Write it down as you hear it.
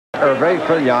Herve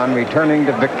Filion returning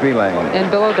to victory lane. And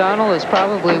Bill O'Donnell is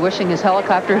probably wishing his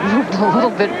helicopter had moved a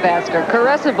little bit faster.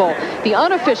 CARESSABLE, the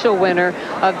unofficial winner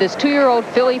of this 2-year-old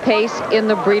filly pace in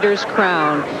the Breeders'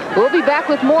 Crown. We'll be back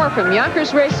with more from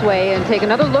Yonkers Raceway and take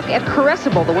another look at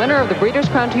CARESSABLE, the winner of the Breeders'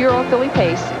 Crown 2-year-old filly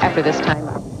pace, after this time.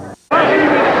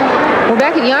 We're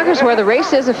back at Yonkers where the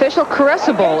race is official.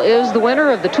 CARESSABLE is the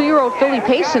winner of the 2-year-old filly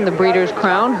pace in the Breeders'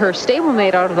 Crown. Her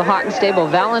stablemate out of the Houghton stable,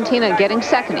 Valentina, getting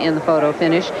second in the photo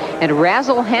finish. And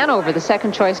Razzle Hanover, the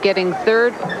second choice, getting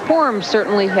third. Form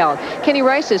certainly held. Kenny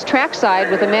Rice is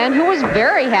trackside with a man who was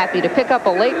very happy to pick up a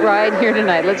late ride here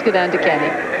tonight. Let's go down to Kenny.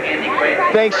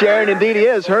 Thanks, Sharon. Indeed he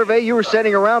is. Herve, you were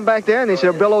sitting around back there, and they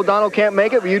said Bill O'Donnell can't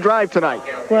make it. Will you drive tonight?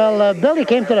 Well, Billy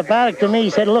came to the paddock to me. He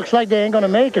said, it looks like they ain't going to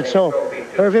make it, so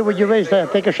Herve, would you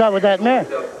take a shot with that mare?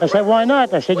 I said, why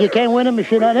not? I said, you can't win him if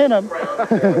you're not in him.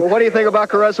 Well, what do you think about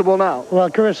CARESSABLE now? Well,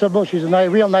 CARESSABLE, she's a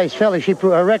real nice filly.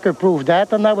 Her record proved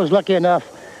that, and I was lucky enough.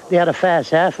 They had a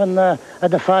fast half, and at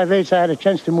the 5/8, I had a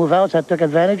chance to move out, so I took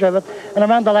advantage of it. And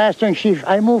around the last turn,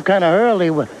 I moved kind of early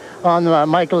on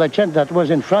Michael Lachent that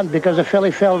was in front because the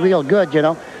filly fell real good, you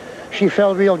know. She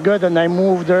fell real good, and I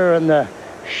moved her, and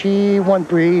she went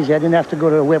pretty easy. I didn't have to go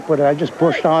to the whip with her. I just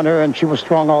pushed on her, and she was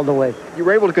strong all the way. You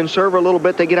were able to conserve her a little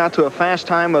bit. They get out to a fast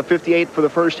time of 58 for the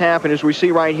first half, and as we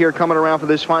see right here, coming around for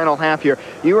this final half here,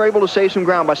 you were able to save some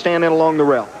ground by standing along the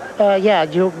rail. Yeah,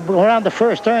 around the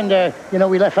first turn there, you know,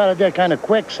 we left out of there kind of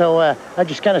quick, so I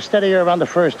just kind of steadied her around the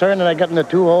first turn, and I got in the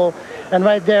 2-hole. And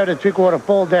right there, the 3/4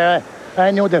 pole there,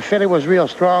 I knew the filly was real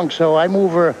strong, so I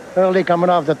moved her early coming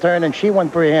off the turn, and she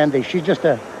went pretty handy. She's just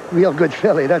a real good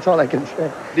filly, that's all I can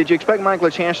say. Did you expect Michael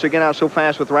a chance to get out so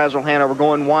fast with Razzle Hanover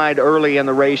going wide early in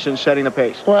the race and setting the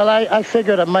pace? Well, I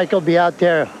figured that Michael would be out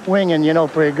there winging, you know,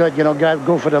 pretty good, you know,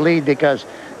 go for the lead, because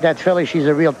that filly, she's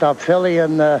a real top filly,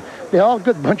 and they're all a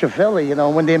good bunch of filly, you know,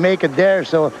 when they make it there,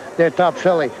 so they're top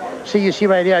filly. See, you see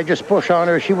right here, I just pushed on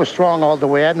her. She was strong all the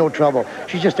way. I had no trouble.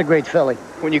 She's just a great filly.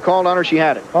 When you called on her, she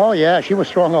had it? Oh, yeah, she was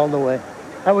strong all the way.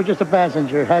 I was just a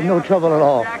passenger. I had no trouble at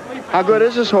all. How good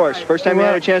is this horse? First time you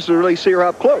had a chance to really see her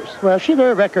up close. Well,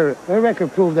 her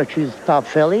record proved that she's top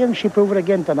filly, and she proved it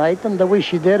again tonight. And the way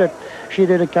she did it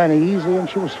kind of easy, and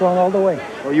she was strong all the way.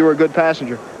 Well, you were a good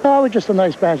passenger. Oh, I was just a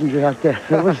nice passenger out there.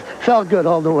 Felt good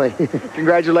all the way.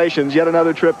 Congratulations. Yet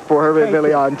another trip for Herve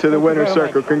Filion to the winner's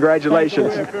circle.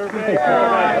 Congratulations.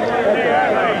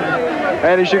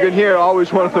 And as you can hear,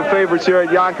 always one of the favorites here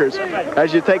at Yonkers.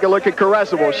 As you take a look at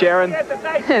CARESSABLE, Sharon.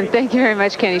 Thank you very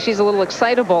much, Kenny. She's a little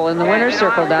excitable in the winner's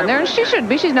circle down there, and she should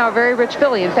be. She's now a very rich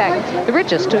filly. In fact, the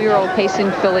richest 2-year-old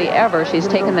pacing filly ever. She's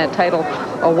taken that title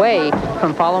away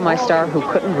from Follow My Star, who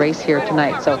couldn't race here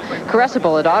tonight. So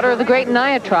CARESSABLE, a daughter of the great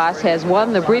Niatros, has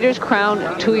won the Breeders' Crown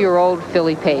 2-year-old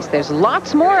filly pace. There's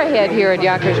lots more ahead here at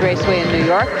Yonkers Raceway in New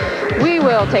York. We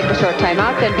will take a short time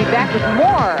out, then be back with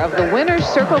more of the winner's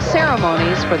circle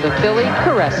ceremonies for the filly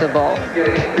CARESSABLE.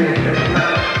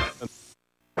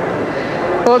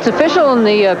 Well, it's official, and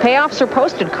the payoffs are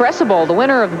posted. CARESSABLE, the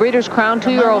winner of the Breeders' Crown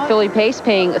 2-year-old filly pace,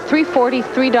 paying $340,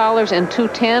 $3 and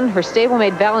 $210. Her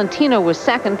stablemate Valentina was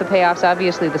second. The payoff's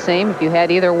obviously the same. If you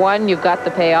had either one, you've got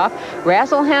the payoff.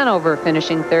 Razzle Hanover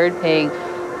finishing third, paying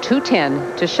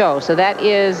 $210 to show. So that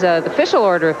is the official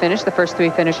order of finish, the first 3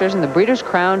 finishers in the Breeders'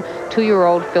 Crown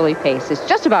 2-year-old filly pace. It's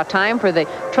just about time for the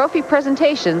trophy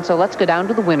presentation, so let's go down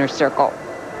to the winner's circle.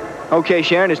 Okay,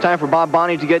 Sharon, it's time for Bob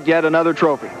Bonney to get yet another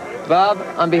trophy. Bob,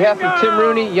 on behalf of Tim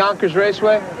Rooney, Yonkers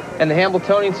Raceway, and the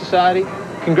Hambletonian Society,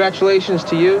 congratulations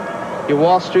to you, your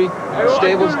Wall Street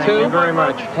stables too. Thank you very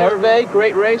much. Herve,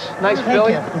 great race, nice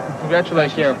filly.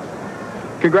 Congratulations.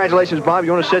 Congratulations, Bob.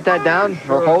 You want to sit that down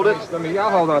or hold it? I'll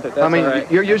hold on to it. I mean,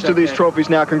 you're used to these trophies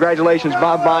now. Congratulations,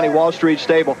 Bob Bonney, Wall Street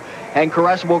Stable. And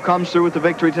CARESSABLE comes through with the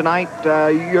victory tonight.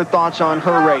 Your thoughts on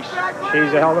her race?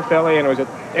 She's a hell of a filly, and it was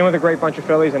in with a great bunch of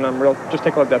fillies, and I'm just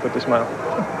tickled to death with this smile.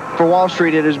 For Wall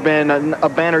Street, it has been a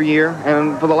banner year,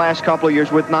 and for the last couple of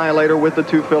years with Nihilator, with the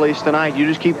 2 fillies tonight, you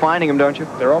just keep finding them, don't you?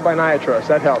 They're all by Niatros.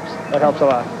 That helps. That helps a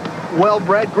lot.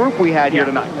 Well-bred group we had here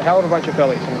tonight. A hell of a bunch of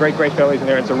fillies, some great fillies in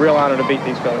there. It's a real honor to beat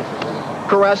these fillies.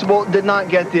 CARESSABLE did not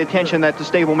get the attention that the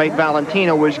stablemate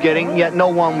Valentina was getting, yet no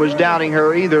one was doubting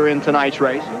her either in tonight's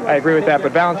race. I agree with that,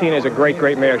 but Valentina is a great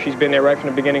mare. She's been there right from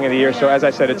the beginning of the year, so as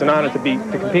I said, it's an honor to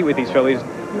compete with these fillies,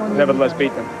 nevertheless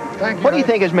beat them. What do you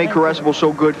think has made CARESSABLE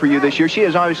so good for you this year? She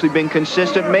has obviously been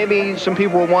consistent. Maybe some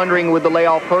people were wondering, with the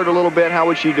layoff hurt a little bit, how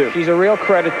would she do? She's a real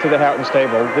credit to the Houghton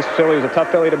stable. This filly was a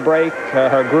tough filly to break.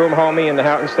 Her groom homie in the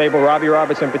Houghton stable, Robbie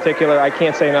Roberts in particular, I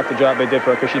can't say enough the job they did for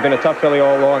her, because she's been a tough filly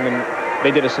all along, and they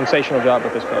did a sensational job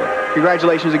with this filly.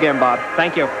 Congratulations again, Bob.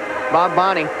 Thank you. Bob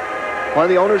Bonney, one of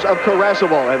the owners of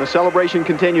CARESSABLE, and the celebration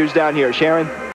continues down here. Sharon?